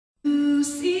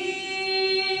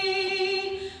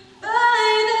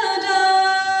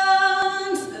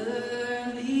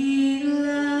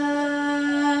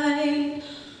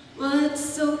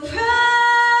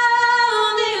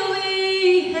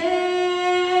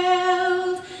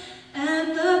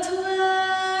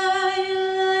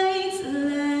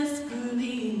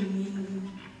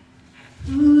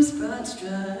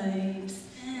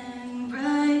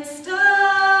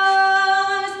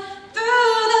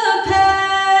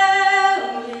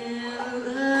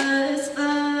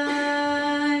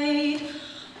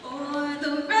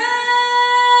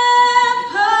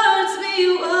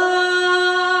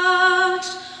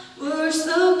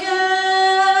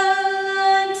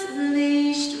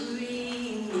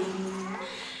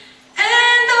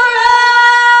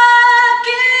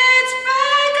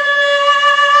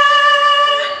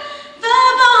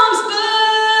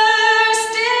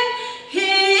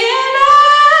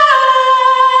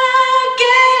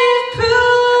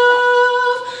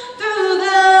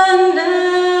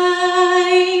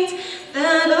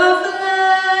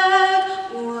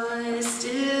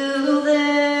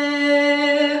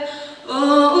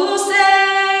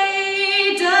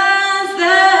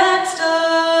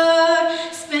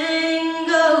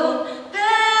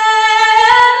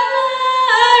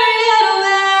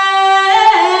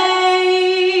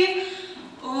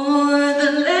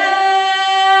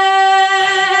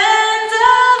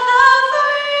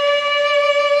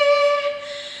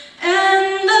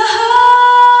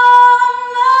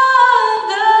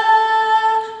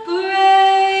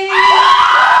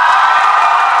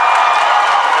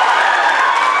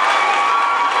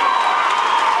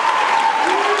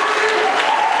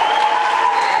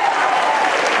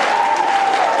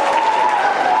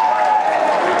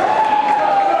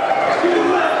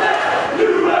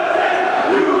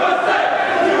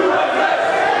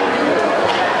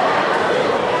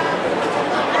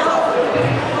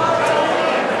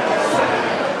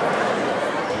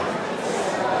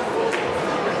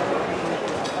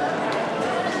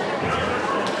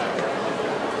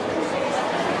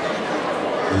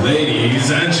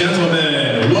Ladies and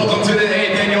gentlemen, welcome to the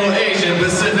 8th Annual Asian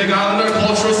Pacific Islander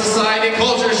Cultural Society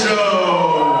Culture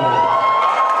Show!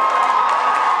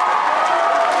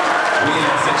 We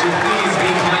ask that you please be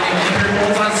kind and keep your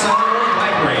phones on silent or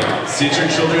vibrate. Sit your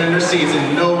children in their seats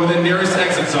and know where the nearest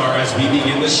exits are as we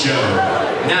begin the show.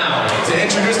 Now, to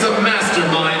introduce the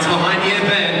masterminds behind the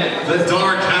event, the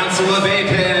Dark Council of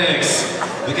APICS.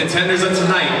 The contenders of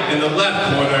tonight, in the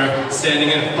left corner, standing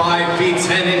at 5 feet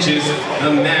 10 inches,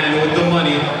 the man with the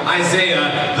money,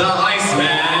 Isaiah, the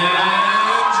Iceman.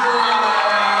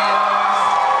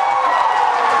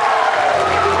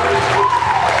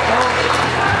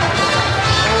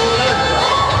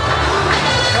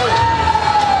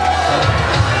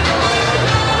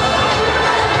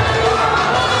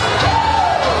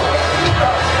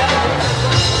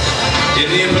 In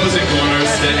the opposing corner,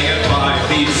 standing at 5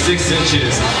 feet 6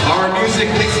 inches, our music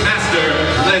mix master,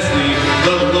 Leslie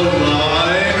the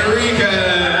Lola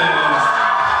Enriquez.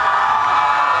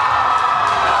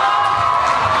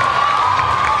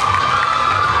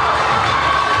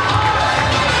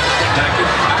 Back to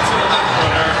the left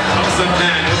corner comes the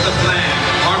man with the plan,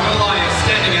 our Goliath,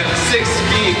 standing at 6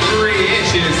 feet 3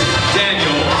 inches,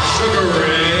 Daniel Sugar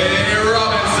Ray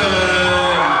Robinson.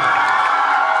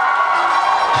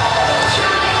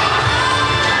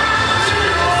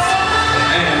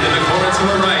 To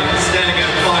the right, standing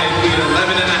at 5 feet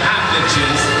 11 and a half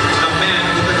inches, a man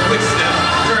with a quick step,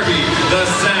 Kirby the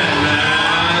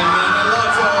Sandman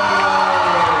Manolotto.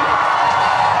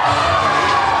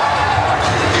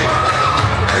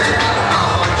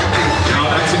 Now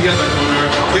back to the other corner,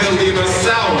 we'll leave a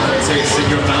sour taste in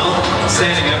your mouth,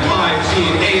 standing at 5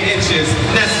 feet 8 inches,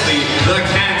 Nestle the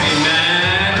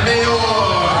Candyman Mayor.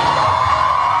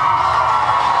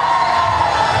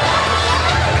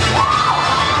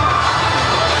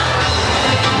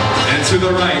 To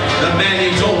the right, the man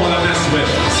you don't want to mess with,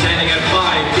 standing at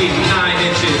 5 feet 9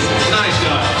 inches,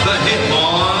 Nisha, the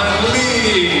Hitmon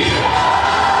Lee.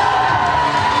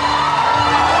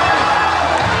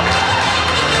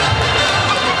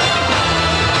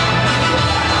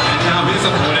 And now his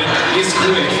opponent, he's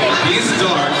quick, he's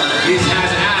dark, he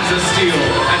has abs of steel,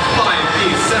 at 5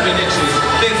 feet 7 inches,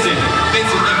 Vincent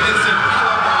the Vincent.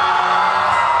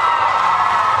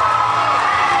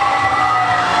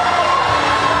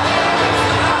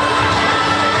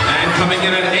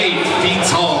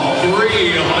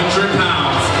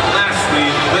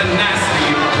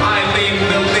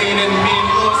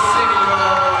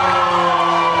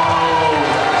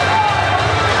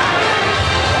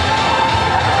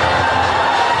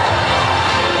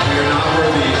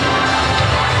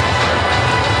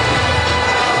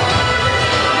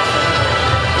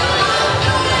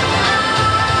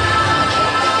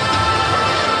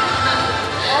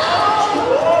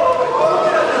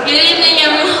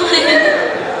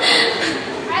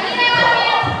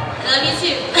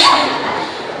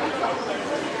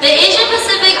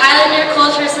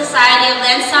 of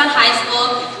Landstown High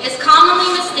School is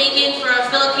commonly mistaken for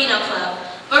a Filipino club,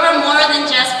 but we're more than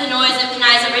just Pinoys and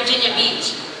Pinays of Virginia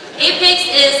Beach. APICS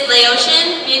is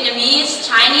Laotian, Vietnamese,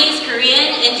 Chinese,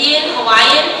 Korean, Indian,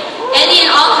 Hawaiian, any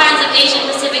and all kinds of Asian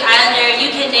Pacific Islander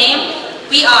you can name,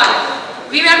 we are.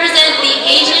 We represent the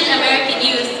Asian American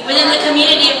youth within the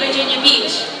community of Virginia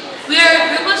Beach. We are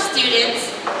a group of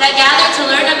students that gather to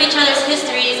learn of each other's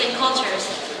histories and cultures,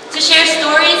 to share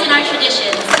stories and our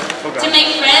traditions, to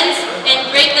make friends and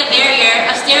break the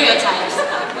barrier of stereotypes.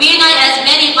 We unite as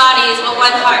many bodies but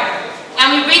one heart,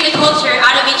 and we bring the culture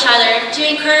out of each other to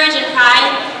encourage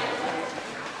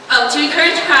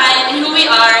pride in who we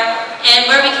are and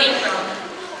where we came from.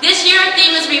 This year our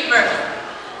theme is Rebirth.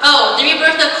 Oh, the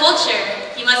rebirth of culture,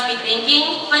 you must be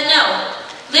thinking, but no.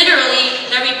 Literally,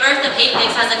 the rebirth of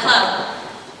APICS as a club.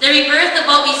 The rebirth of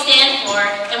what we stand for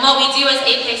and what we do as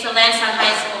APICS of Landstown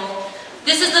High School.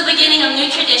 This is the beginning of new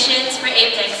traditions for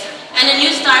APICS and a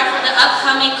new start for the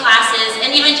upcoming classes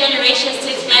and even generations to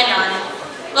expand on.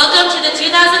 Welcome to the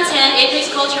 2010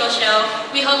 APICS Cultural Show.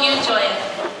 We hope you enjoy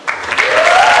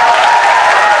it.